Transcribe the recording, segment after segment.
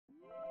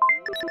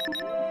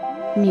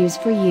Muse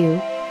for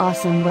you,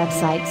 awesome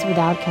websites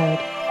without code.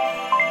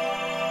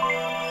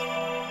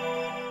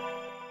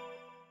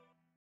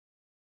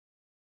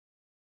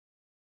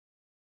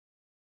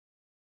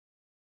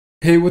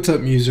 Hey, what's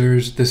up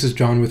Musers? This is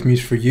John with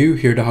Muse for You,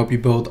 here to help you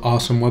build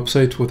awesome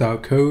websites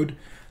without code,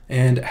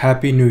 and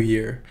Happy New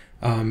Year.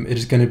 It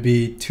is going to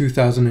be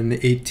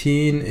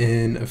 2018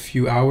 in a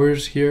few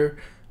hours here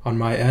on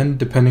my end,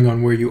 depending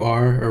on where you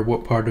are or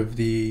what part of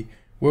the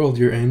world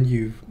you're in.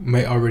 You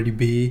might already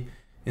be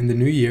in the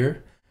new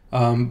year,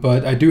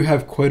 but I do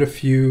have quite a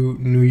few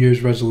New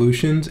Year's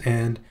resolutions,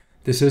 and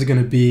this is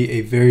going to be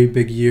a very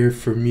big year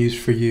for Muse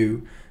for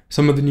You.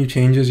 Some of the new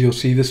changes you'll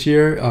see this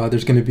year,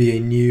 there's going to be a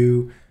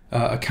new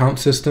account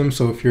system.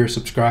 So if you're a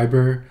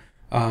subscriber,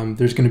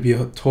 there's going to be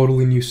a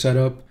totally new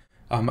setup.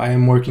 I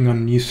am working on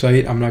a new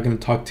site. I'm not going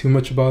to talk too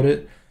much about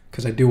it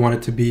because I do want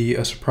it to be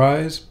a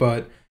surprise,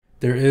 but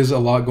there is a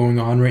lot going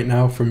on right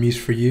now for Muse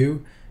for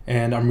You,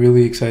 and I'm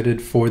really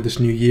excited for this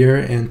new year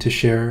and to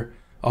share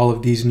all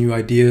of these new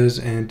ideas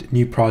and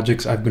new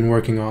projects I've been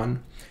working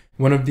on.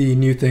 One of the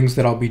new things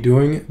that I'll be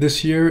doing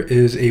this year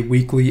is a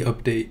weekly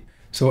update.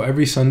 So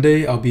every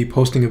Sunday I'll be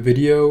posting a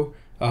video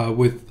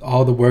with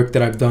all the work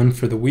that I've done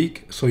for the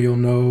week, so you'll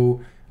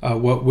know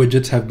what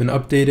widgets have been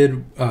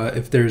updated,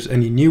 if there's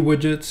any new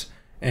widgets,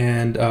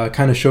 and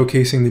kind of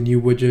showcasing the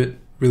new widget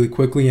really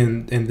quickly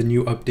and the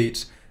new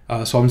updates.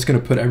 So I'm just going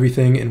to put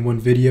everything in one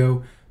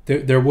video.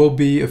 There will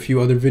be a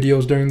few other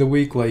videos during the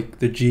week, like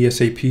the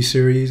GSAP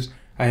series.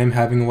 I am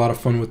having a lot of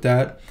fun with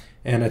that,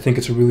 and I think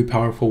it's a really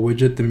powerful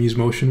widget, the Muse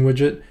Motion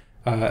widget,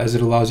 as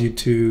it allows you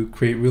to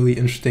create really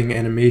interesting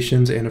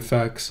animations and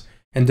effects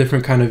and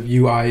different kind of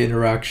UI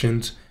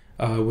interactions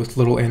with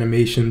little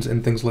animations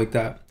and things like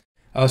that.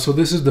 So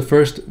this is the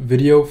first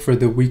video for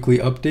the weekly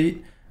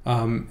update.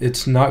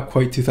 It's not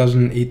quite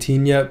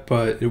 2018 yet,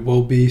 but it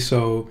will be.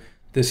 So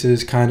this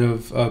is kind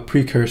of a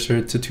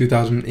precursor to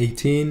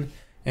 2018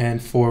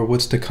 and for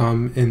what's to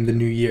come in the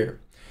new year.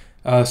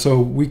 So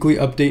weekly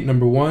update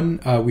number one,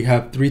 we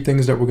have 3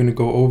 things that we're going to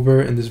go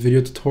over in this video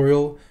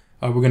tutorial.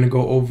 We're going to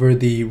go over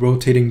the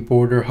rotating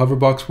border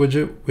hoverbox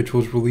widget, which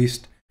was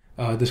released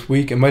this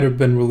week. It might have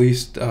been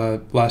released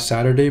last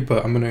Saturday,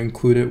 but I'm going to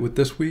include it with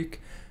this week.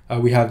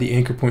 We have the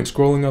anchor point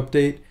scrolling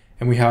update,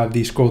 and we have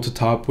the scroll to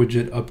top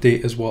widget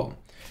update as well.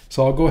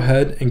 So I'll go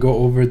ahead and go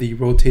over the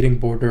rotating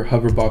border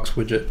hoverbox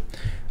widget.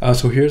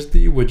 So here's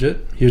the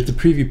widget, here's the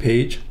preview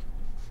page,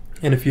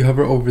 and if you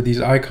hover over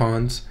these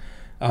icons,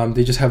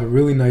 they just have a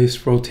really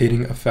nice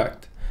rotating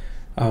effect.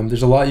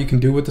 There's a lot you can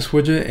do with this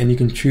widget, and you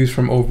can choose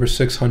from over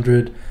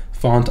 600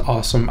 font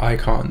awesome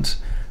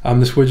icons.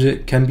 This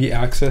widget can be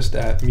accessed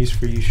at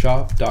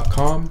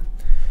museforyoushop.com,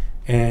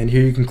 and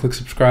here you can click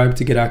subscribe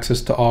to get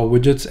access to all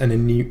widgets and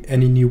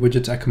any new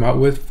widgets I come out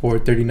with for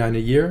 $39 a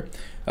year.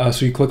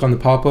 So you click on the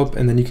pop-up,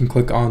 and then you can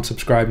click on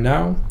subscribe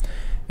now,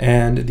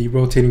 and the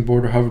rotating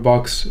border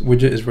hoverbox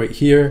widget is right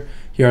here.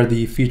 Here are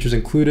the features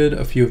included,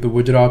 a few of the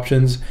widget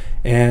options,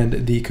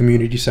 and the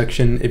community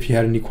section if you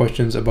had any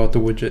questions about the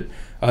widget.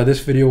 This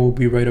video will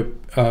be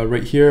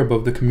right here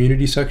above the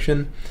community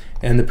section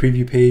and the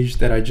preview page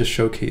that I just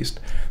showcased.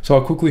 So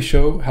I'll quickly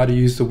show how to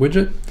use the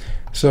widget.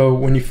 So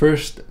when you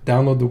first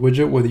download the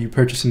widget, whether you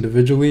purchase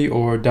individually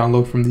or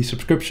download from the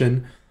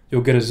subscription,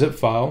 you'll get a zip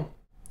file,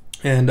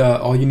 and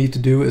all you need to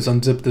do is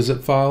unzip the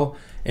zip file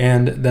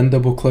and then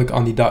double click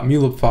on the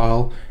 .mulip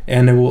file,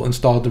 and it will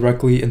install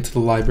directly into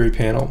the library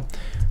panel.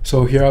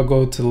 So here I'll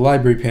go to the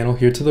library panel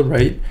here to the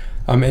right,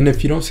 and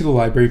if you don't see the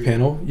library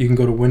panel, you can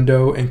go to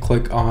Window and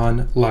click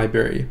on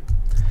Library,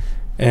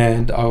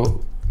 and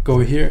I'll go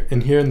here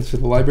into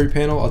the library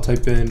panel. I'll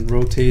type in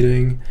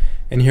rotating,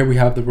 and here we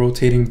have the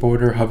rotating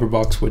border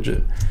hoverbox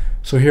widget.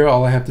 So here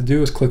all I have to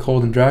do is click,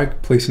 hold, and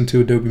drag, place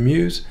into Adobe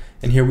Muse,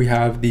 and here we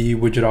have the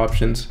widget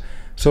options.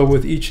 So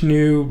with each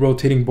new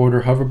rotating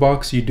border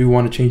hoverbox, you do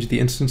want to change the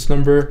instance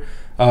number.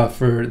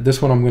 For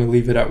this one, I'm going to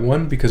leave it at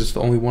 1 because it's the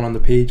only one on the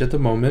page at the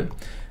moment.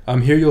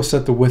 Here you'll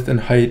set the width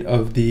and height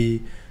of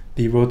the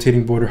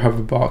rotating border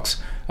hoverbox.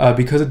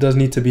 Because it does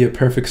need to be a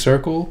perfect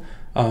circle,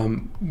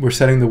 we're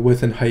setting the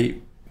width and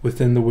height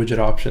within the widget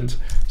options.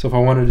 So if I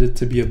wanted it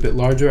to be a bit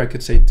larger, I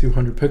could say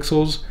 200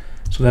 pixels.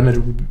 So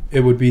then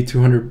it would be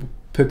 200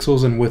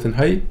 pixels in width and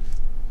height.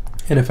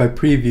 And if I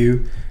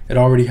preview, it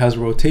already has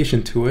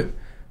rotation to it.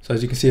 So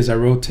as you can see, as I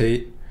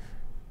rotate,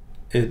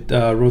 it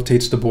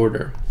rotates the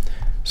border.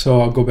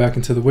 So I'll go back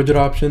into the widget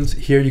options.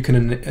 Here you can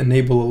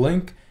enable a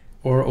link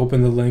or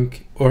open the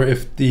link, or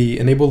if the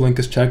enable link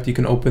is checked, you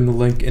can open the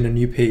link in a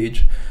new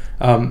page.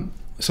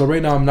 So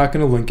right now I'm not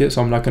going to link it,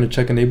 so I'm not going to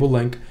check enable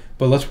link,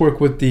 but let's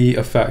work with the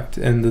effect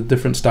and the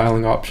different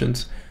styling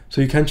options. So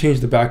you can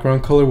change the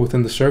background color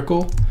within the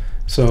circle.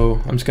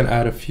 So I'm just going to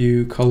add a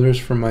few colors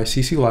from my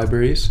CC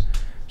libraries.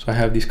 So I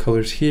have these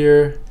colors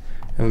here,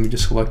 and let me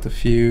just select a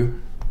few.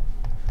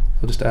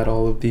 I'll just add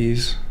all of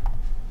these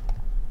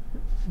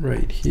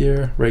right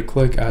here, right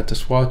click, add to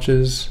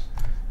swatches,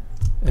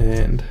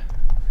 and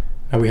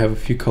now we have a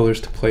few colors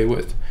to play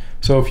with.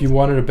 So if you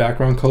wanted a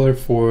background color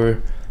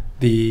for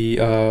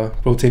the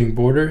rotating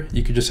border,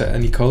 you could just set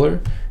any color,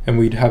 and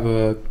we'd have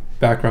a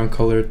background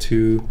color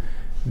to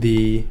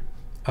the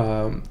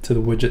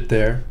widget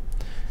there.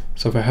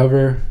 So if I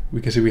hover,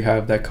 we can see we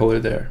have that color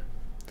there.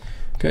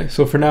 Okay,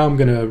 so for now I'm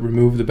gonna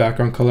remove the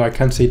background color. I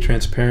can say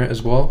transparent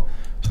as well.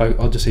 So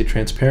I'll just say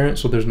transparent,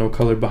 so there's no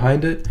color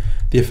behind it.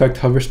 The effect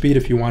hover speed,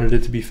 if you wanted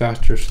it to be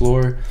faster or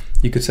slower,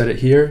 you could set it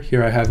here.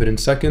 Here I have it in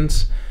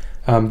seconds.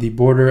 The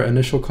border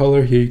initial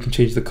color, here you can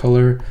change the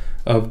color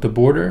of the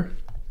border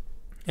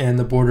and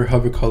the border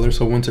hover color.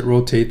 So once it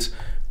rotates,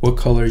 what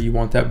color you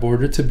want that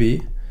border to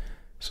be.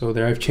 So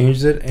there I've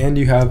changed it, and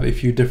you have a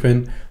few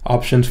different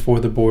options for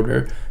the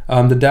border.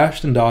 The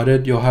dashed and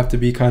dotted, you'll have to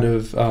be kind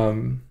of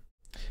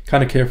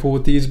careful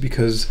with these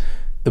because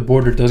the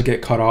border does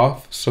get cut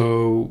off.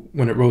 So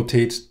when it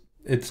rotates,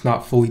 it's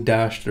not fully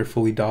dashed or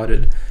fully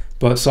dotted.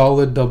 But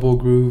solid, double,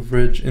 groove,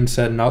 ridge,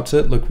 inset, and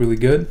outset look really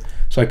good.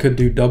 So I could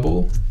do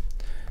double,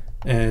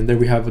 and there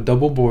we have a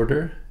double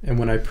border. And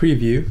when I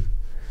preview,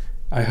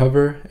 I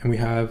hover, and we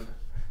have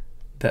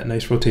that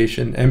nice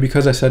rotation. And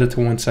because I set it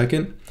to 1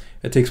 second,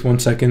 it takes 1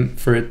 second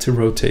for it to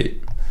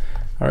rotate.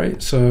 All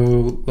right,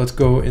 so let's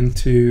go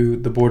into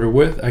the border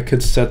width. I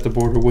could set the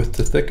border width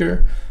to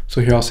thicker.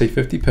 So here I'll say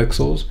 50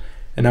 pixels.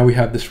 And now we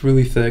have this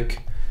really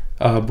thick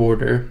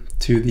border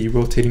to the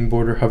rotating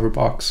border hover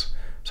box.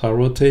 So I'll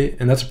rotate,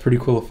 and that's a pretty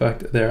cool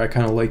effect there. I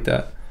kind of like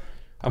that.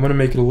 I'm gonna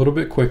make it a little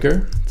bit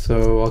quicker.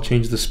 So I'll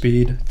change the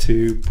speed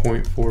to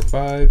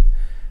 0.45,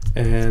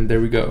 and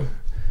there we go.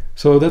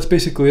 So that's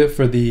basically it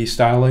for the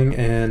styling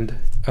and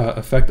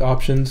effect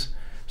options.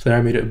 So there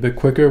I made it a bit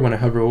quicker. When I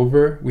hover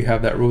over, we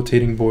have that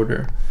rotating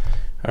border.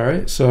 All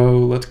right, so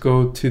let's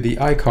go to the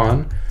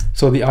icon.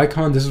 So the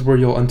icon, this is where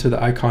you'll enter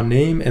the icon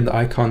name and the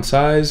icon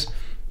size.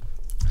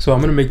 So I'm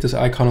gonna make this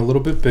icon a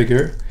little bit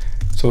bigger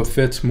so it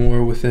fits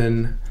more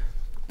within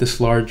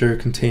this larger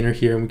container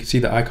here, and we can see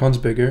the icon's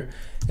bigger.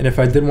 And if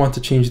I did want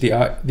to change the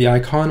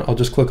icon, I'll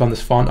just click on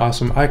this Font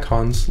Awesome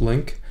Icons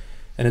link,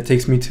 and it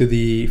takes me to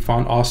the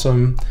Font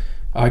Awesome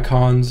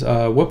Icons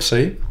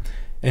website.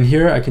 And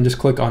here I can just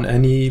click on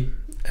any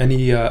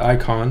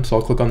icon. So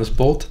I'll click on this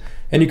bolt,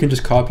 and you can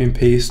just copy and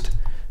paste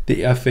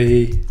the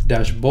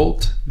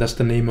FA-bolt, that's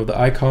the name of the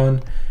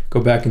icon. Go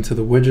back into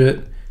the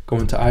widget, go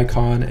into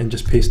icon, and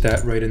just paste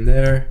that right in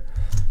there.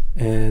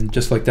 And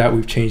just like that,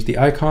 we've changed the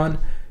icon.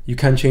 You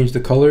can change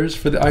the colors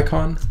for the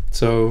icon.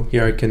 So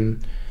here I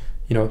can,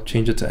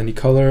 change it to any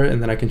color,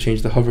 and then I can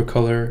change the hover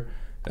color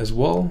as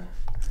well.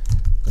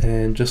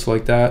 And just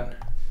like that,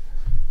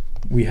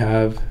 we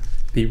have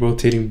the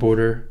rotating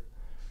border.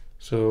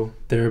 So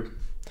there,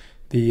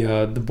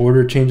 the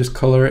border changes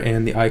color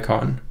and the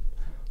icon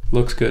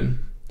looks good.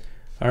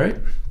 All right,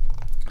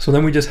 so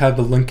then we just have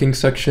the linking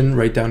section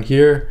right down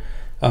here.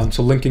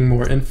 So linking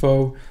more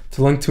info.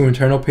 To link to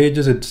internal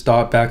pages, it's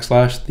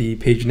 /the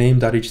page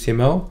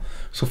name.html.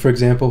 So for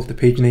example, if the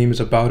page name is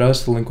about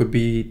us, the link would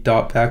be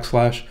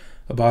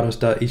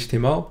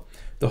 /aboutus.html.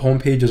 The home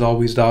page is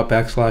always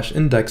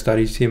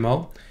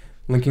index.html.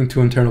 Linking to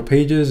internal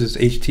pages is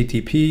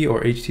http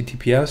or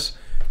https :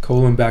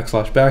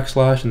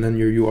 and then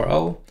your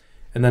URL.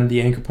 And then the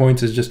anchor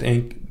points is just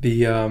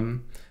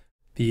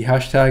the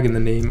hashtag and the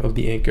name of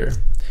the anchor.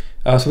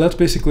 So that's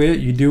basically it.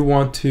 You do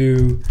want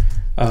to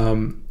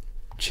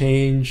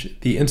change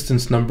the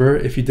instance number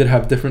if you did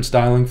have different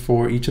styling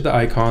for each of the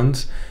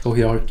icons. So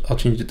here I'll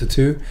change it to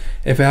 2.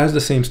 If it has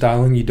the same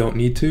styling, you don't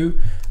need to,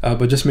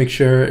 but just make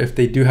sure if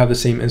they do have the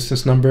same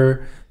instance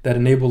number, that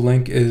enable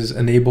link is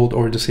enabled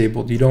or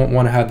disabled. You don't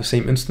want to have the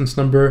same instance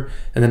number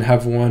and then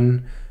have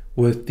one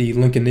with the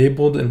link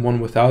enabled and one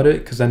without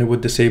it, because then it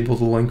would disable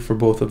the link for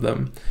both of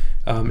them.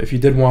 If you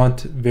did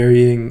want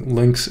varying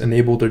links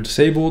enabled or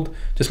disabled,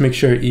 just make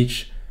sure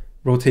each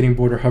rotating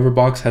border hover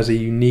box has a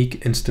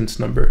unique instance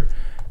number.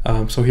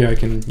 So here I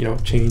can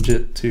change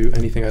it to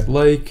anything I'd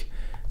like.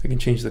 I can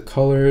change the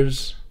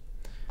colors,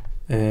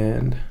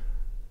 and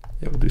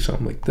we'll do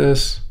something like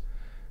this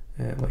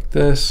and like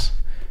this,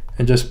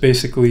 and just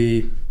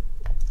basically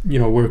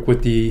work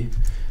with the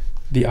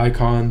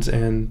icons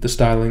and the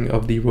styling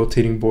of the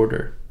rotating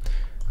border.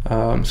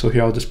 So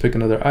here I'll just pick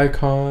another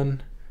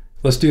icon.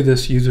 Let's do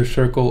this user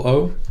circle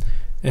O,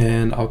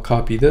 and I'll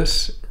copy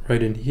this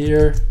right in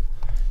here,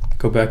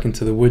 go back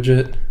into the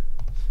widget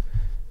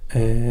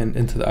and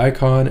into the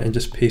icon, and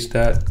just paste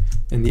that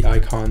in the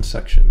icon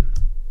section.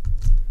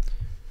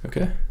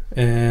 Okay,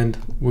 and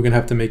we're gonna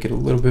have to make it a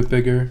little bit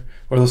bigger,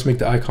 or let's make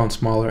the icon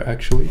smaller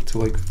actually, to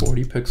like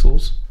 40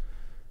 pixels.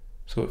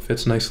 So it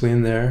fits nicely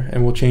in there,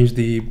 and we'll change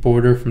the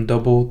border from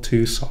double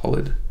to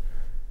solid.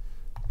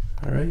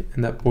 All right,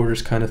 and that border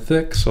is kind of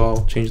thick, so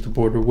I'll change the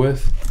border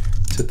width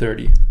to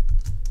 30.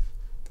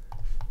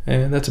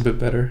 And that's a bit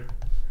better.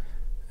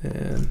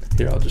 And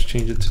here I'll just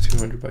change it to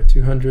 200 by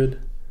 200.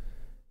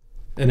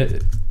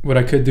 And what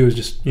I could do is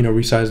just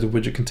resize the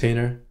widget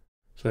container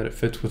so that it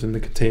fits within the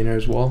container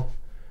as well.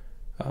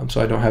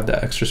 So I don't have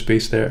that extra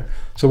space there.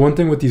 So one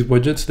thing with these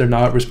widgets, they're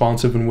not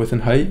responsive in width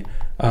and height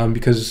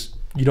because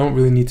you don't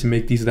really need to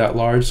make these that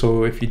large.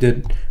 So if you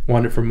did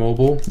want it for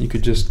mobile, you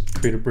could just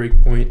create a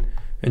breakpoint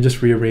and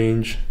just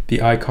rearrange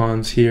the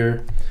icons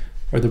here,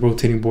 or the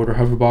rotating border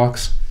hover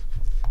box,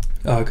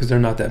 because they're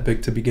not that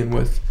big to begin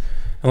with.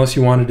 Unless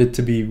you wanted it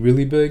to be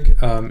really big.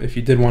 If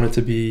you did want it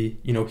to be,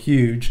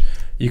 huge,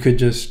 you could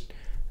just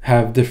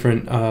have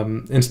different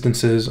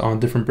instances on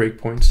different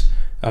breakpoints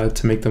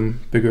to make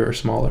them bigger or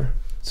smaller.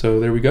 So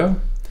there we go,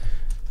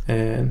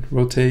 and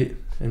rotate,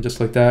 and just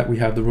like that, we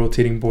have the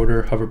rotating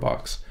border hover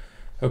box.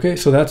 Okay,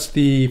 so that's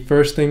the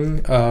first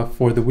thing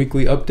for the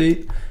weekly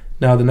update.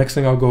 Now the next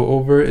thing I'll go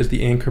over is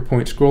the anchor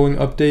point scrolling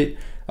update.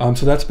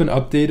 So that's been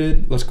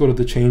updated. Let's go to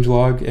the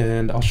changelog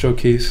and I'll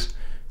showcase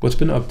what's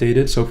been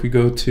updated. So if we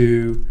go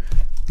to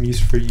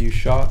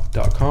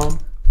museforyoushop.com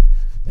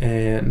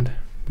and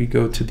we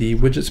go to the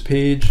widgets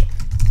page,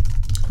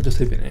 I'll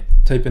just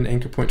type in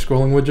anchor point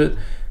scrolling widget.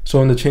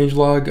 So in the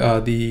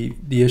changelog,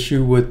 the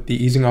issue with the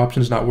easing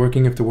options not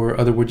working if there were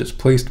other widgets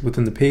placed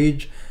within the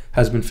page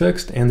has been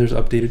fixed, and there's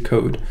updated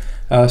code.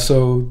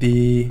 So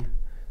the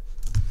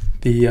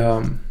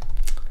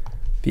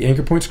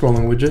anchor point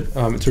scrolling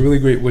widget, it's a really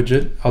great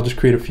widget. I'll just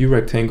create a few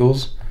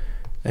rectangles,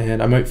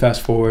 and I might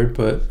fast forward,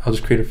 but I'll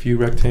just create a few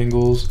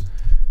rectangles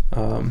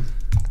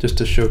just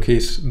to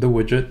showcase the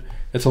widget.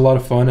 It's a lot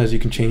of fun as you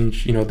can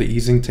change, the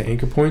easing to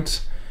anchor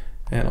points,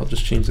 and I'll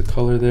just change the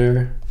color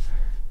there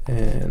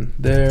and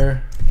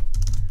there,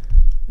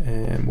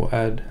 and we'll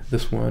add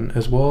this one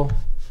as well,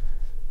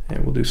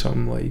 and we'll do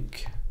something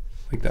like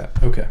that.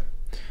 Okay.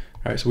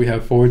 All right, so we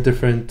have 4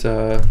 different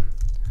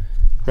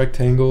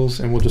rectangles,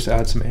 and we'll just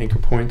add some anchor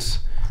points.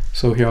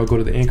 So here I'll go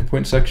to the anchor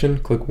point section,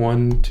 click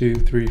 1, 2,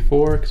 3,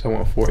 4, because I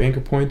want 4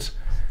 anchor points.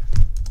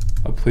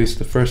 I'll place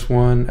the first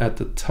one at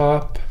the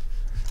top,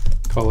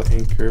 call it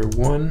anchor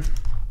 1.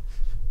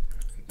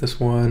 This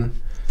one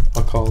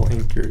I'll call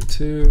anchor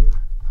 2,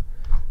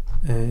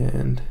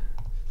 and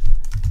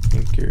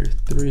anchor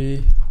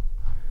 3,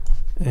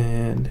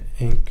 and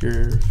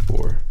anchor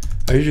 4.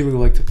 I usually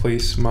like to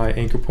place my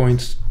anchor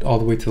points all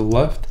the way to the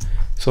left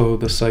so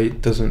the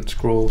site doesn't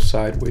scroll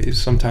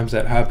sideways. Sometimes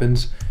that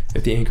happens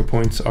if the anchor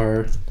points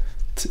are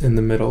in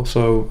the middle.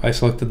 So I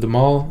selected them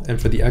all, and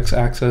for the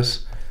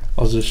x-axis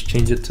I'll just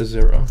change it to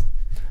 0.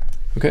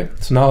 Okay,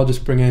 so now I'll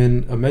just bring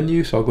in a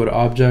menu. So I'll go to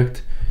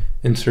Object,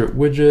 Insert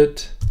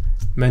Widget,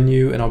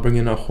 Menu, and I'll bring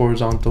in a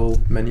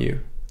horizontal menu,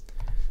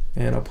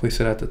 and I'll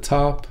place it at the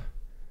top,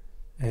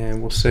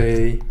 and we'll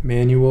say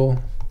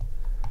Manual.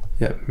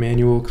 Yeah,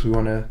 Manual, because we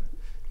want to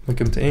link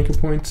them to anchor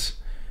points.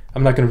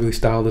 I'm not going to really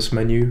style this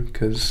menu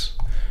because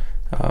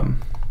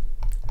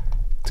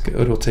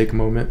it'll take a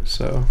moment.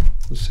 So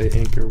let's say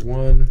anchor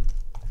 1,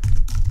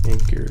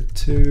 anchor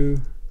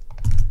 2,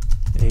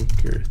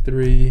 anchor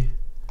 3,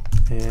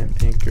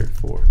 and anchor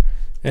 4.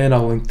 And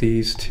I'll link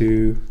these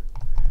to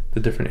the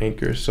different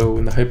anchors. So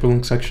in the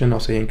hyperlink section, I'll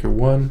say anchor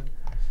 1,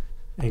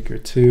 anchor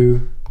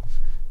 2,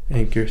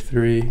 anchor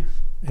 3,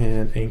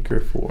 and anchor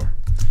 4.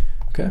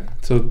 Okay,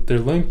 so they're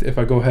linked. If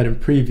I go ahead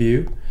and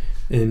preview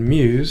in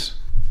Muse,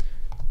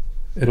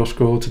 it'll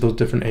scroll to those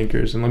different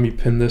anchors. And let me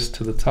pin this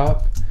to the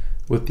top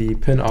with the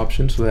pin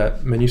option so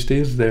that menu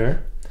stays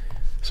there.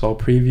 So I'll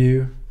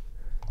preview,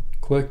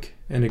 click,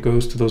 and it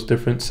goes to those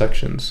different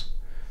sections.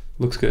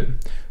 Looks good.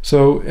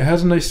 So it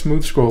has a nice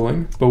smooth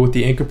scrolling, but with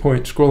the anchor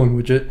point scrolling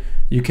widget,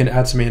 you can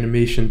add some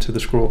animation to the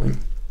scrolling.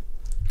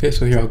 Okay,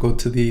 so here I'll go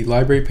to the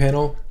library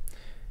panel,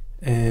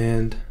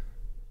 and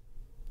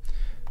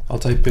I'll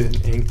type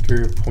in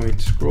anchor point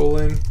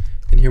scrolling,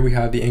 and here we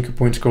have the anchor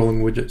point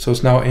scrolling widget. So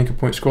it's now anchor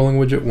point scrolling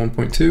widget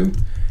 1.2.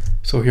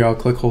 So here I'll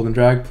click, hold, and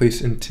drag,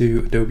 place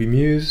into Adobe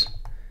Muse,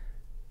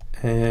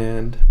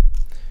 and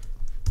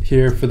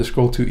here for the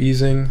scroll to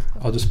easing,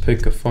 I'll just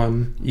pick a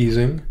fun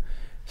easing.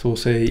 So we'll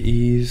say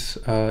ease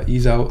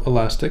out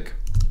elastic,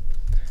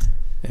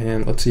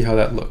 and let's see how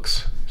that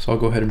looks. So I'll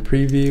go ahead and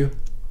preview,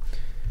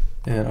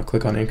 and I'll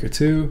click on anchor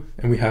 2,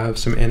 and we have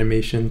some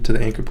animation to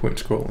the anchor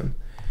point scrolling.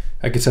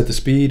 I can set the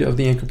speed of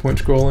the anchor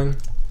point scrolling,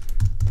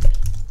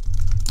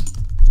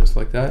 just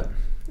like that,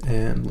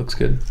 and looks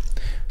good.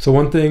 So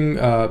one thing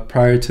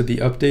prior to the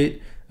update,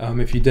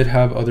 if you did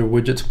have other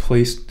widgets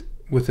placed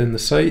within the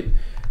site,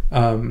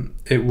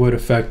 it would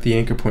affect the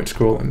anchor point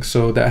scrolling.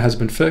 So that has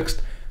been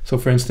fixed. So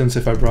for instance,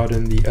 if I brought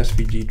in the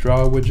SVG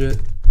draw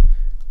widget,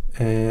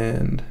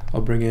 and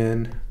I'll bring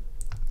in,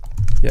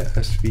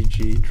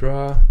 SVG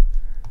draw,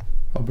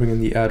 I'll bring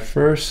in the add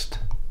first,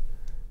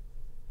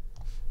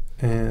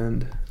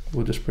 and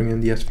we'll just bring in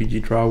the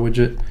SVG draw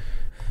widget,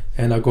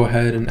 and I'll go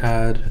ahead and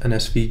add an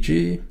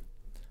SVG,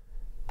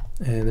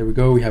 and there we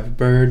go, we have a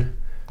bird.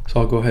 So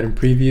I'll go ahead and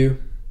preview,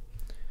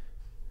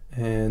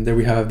 and there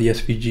we have the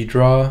SVG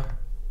draw,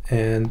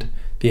 and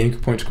the anchor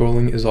point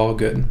scrolling is all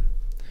good.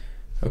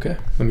 Okay,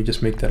 let me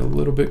just make that a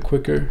little bit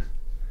quicker.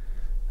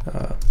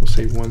 We'll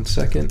say 1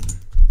 second,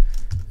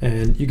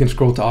 and you can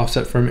scroll to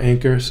offset from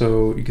anchor,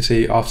 so you can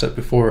say offset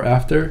before or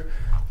after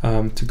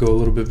to go a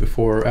little bit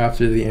before or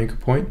after the anchor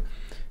point.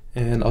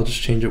 And I'll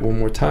just change it one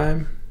more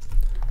time,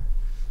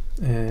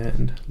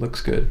 and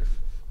looks good.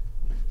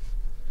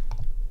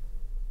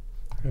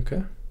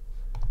 Okay,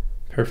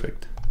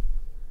 perfect.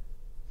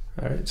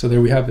 All right, so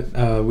there we have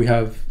it. We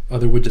have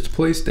other widgets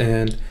placed,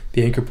 and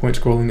the anchor point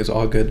scrolling is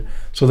all good.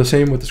 So the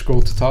same with the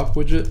scroll to top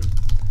widget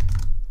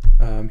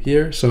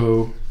here.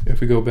 So if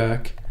we go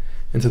back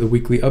into the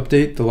weekly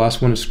update, the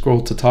last one is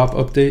scroll to top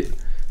update.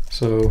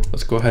 So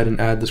let's go ahead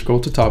and add the scroll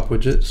to top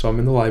widget. So I'm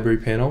in the library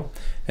panel,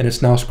 and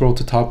it's now scroll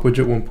to top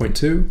widget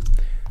 1.2.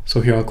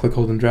 So here I'll click,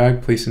 hold, and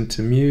drag, place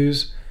into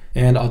Muse,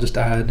 and I'll just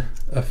add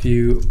a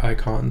few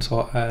icons. So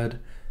I'll add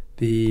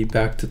the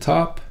back to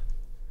top,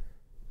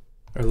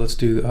 or let's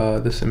do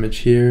this image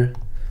here,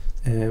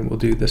 and we'll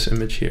do this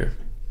image here.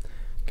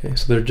 Okay,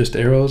 so they're just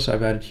arrows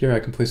I've added here. I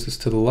can place this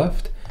to the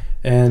left.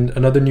 And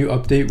another new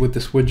update with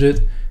this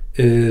widget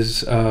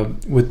is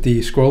with the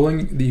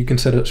scrolling, you can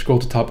set a scroll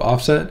to top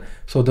offset,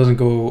 so it doesn't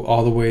go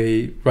all the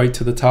way right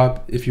to the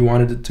top. If you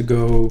wanted it to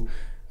go,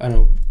 I don't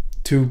know,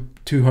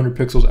 200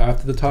 pixels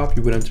after the top,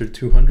 you would enter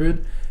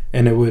 200,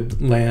 and it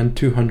would land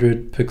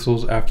 200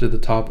 pixels after the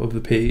top of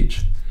the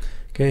page.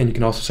 Okay, and you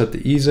can also set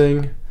the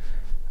easing.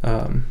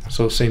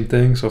 So same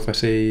thing. So if I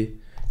say,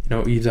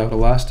 ease out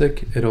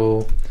elastic,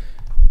 it'll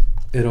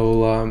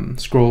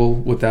scroll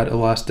with that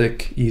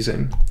elastic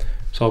easing.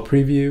 So I'll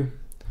preview.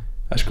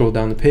 I scroll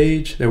down the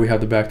page. There we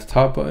have the back to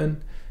top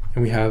button,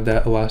 and we have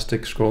that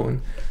elastic scrolling.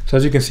 So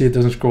as you can see, it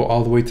doesn't scroll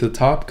all the way to the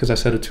top because I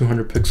set a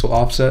 200 pixel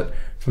offset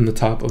from the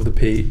top of the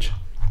page.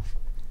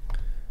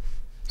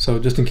 So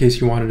just in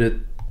case you wanted it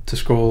to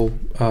scroll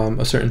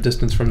a certain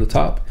distance from the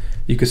top,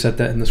 you could set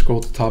that in the scroll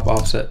to top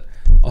offset.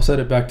 I'll set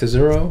it back to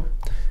 0,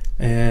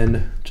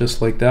 and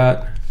just like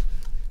that,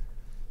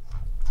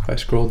 if I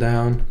scroll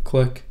down,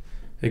 click,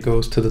 it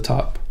goes to the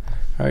top.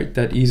 All right,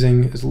 that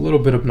easing is a little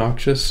bit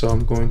obnoxious, so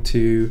I'm going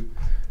to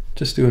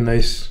just do a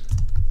nice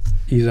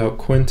ease out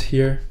quint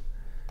here,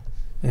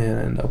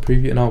 and I'll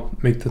preview, and I'll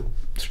make the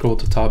scroll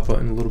to top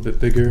button a little bit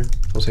bigger.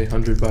 I'll say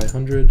 100 by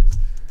 100,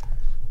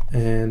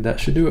 and that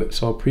should do it.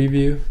 So I'll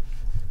preview,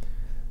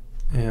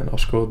 and I'll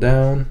scroll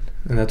down,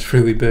 and that's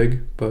really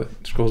big, but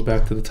it scrolls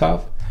back to the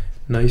top,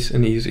 nice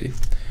and easy.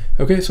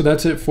 Okay, so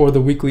that's it for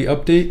the weekly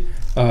update.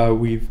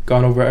 We've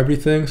gone over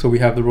everything. So we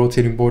have the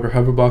rotating border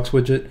hover box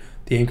widget,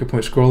 the anchor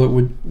point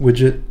scroller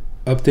widget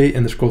update,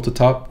 and the scroll to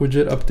top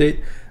widget update.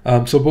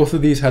 So both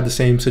of these had the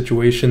same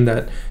situation,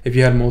 that if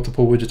you had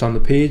multiple widgets on the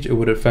page, it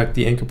would affect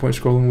the anchor point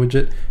scrolling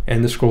widget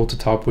and the scroll to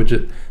top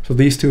widget. So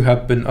these two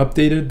have been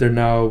updated. They're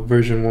now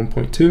version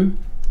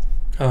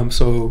 1.2.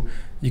 So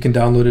you can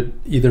download it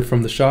either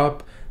from the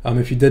shop.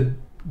 If you did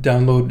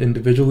download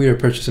individually or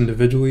purchase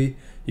individually,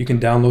 you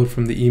can download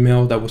from the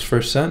email that was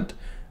first sent.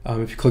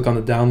 If you click on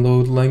the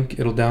download link,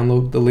 it'll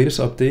download the latest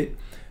update.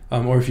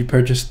 Or if you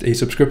purchased a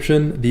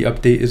subscription, the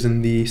update is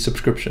in the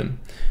subscription.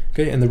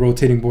 Okay, and the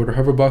rotating border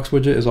hoverbox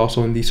widget is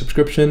also in the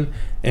subscription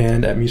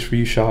and at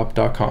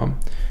museforyoushop.com.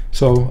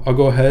 So I'll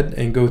go ahead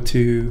and go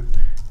to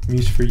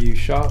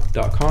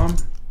museforyoushop.com,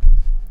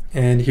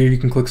 and here you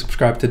can click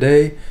subscribe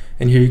today,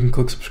 and here you can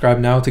click subscribe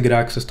now to get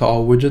access to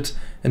all widgets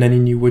and any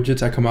new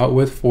widgets I come out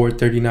with for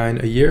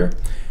 $39 a year.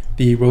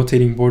 The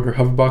rotating border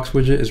hoverbox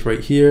widget is right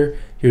here.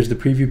 Here's the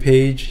preview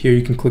page. Here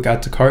you can click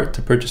add to cart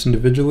to purchase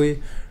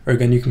individually, or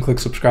again, you can click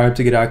subscribe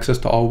to get access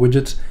to all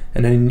widgets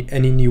and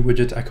any new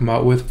widgets I come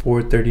out with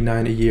for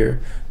 $39 a year.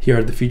 Here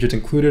are the features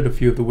included, a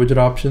few of the widget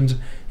options,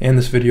 and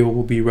this video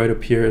will be right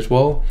up here as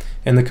well,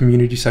 and the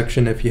community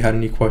section if you had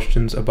any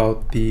questions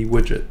about the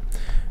widget.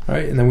 All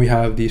right, and then we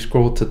have the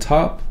scroll to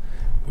top,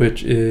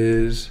 which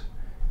is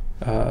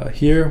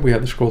here. We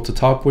have the scroll to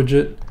top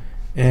widget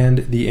and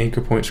the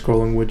anchor point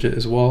scrolling widget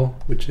as well,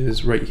 which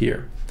is right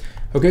here.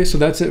 Okay, so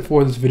that's it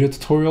for this video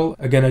tutorial.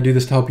 Again, I do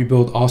this to help you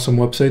build awesome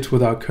websites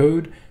without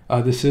code.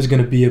 This is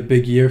going to be a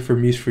big year for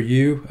Muse for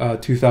You,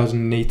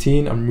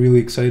 2018. I'm really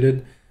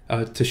excited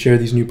to share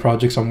these new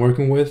projects I'm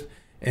working with.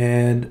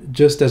 And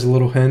just as a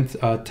little hint,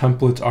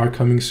 templates are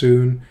coming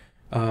soon.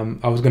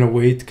 I was going to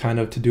wait kind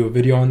of to do a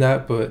video on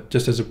that, but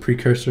just as a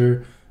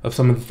precursor of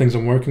some of the things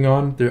I'm working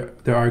on, there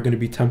are going to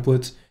be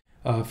templates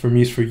for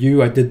Muse for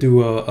You. I did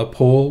do a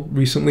poll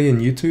recently in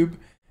YouTube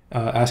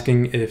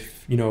asking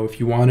if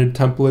you wanted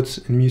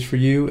templates in Muse for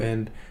You,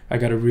 and I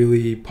got a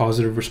really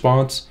positive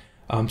response.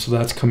 So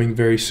that's coming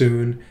very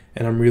soon,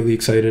 and I'm really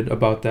excited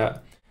about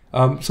that.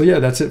 So yeah,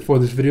 that's it for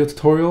this video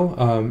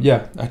tutorial.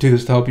 Yeah, I do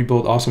this to help you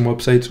build awesome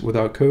websites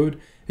without code.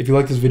 If you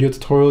like this video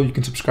tutorial, you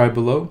can subscribe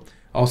below.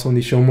 Also in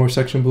the show more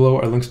section below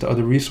are links to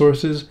other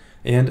resources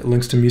and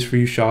links to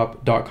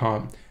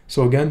museforyoushop.com.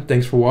 So again,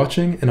 thanks for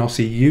watching, and I'll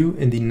see you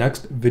in the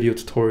next video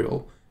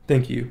tutorial.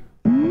 Thank you.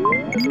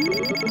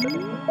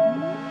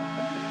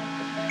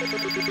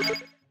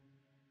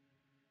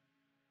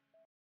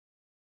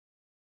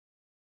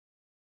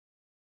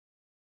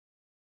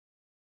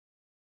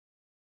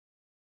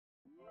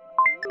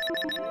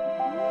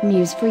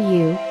 Muse for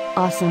You,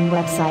 awesome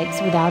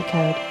websites without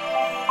code.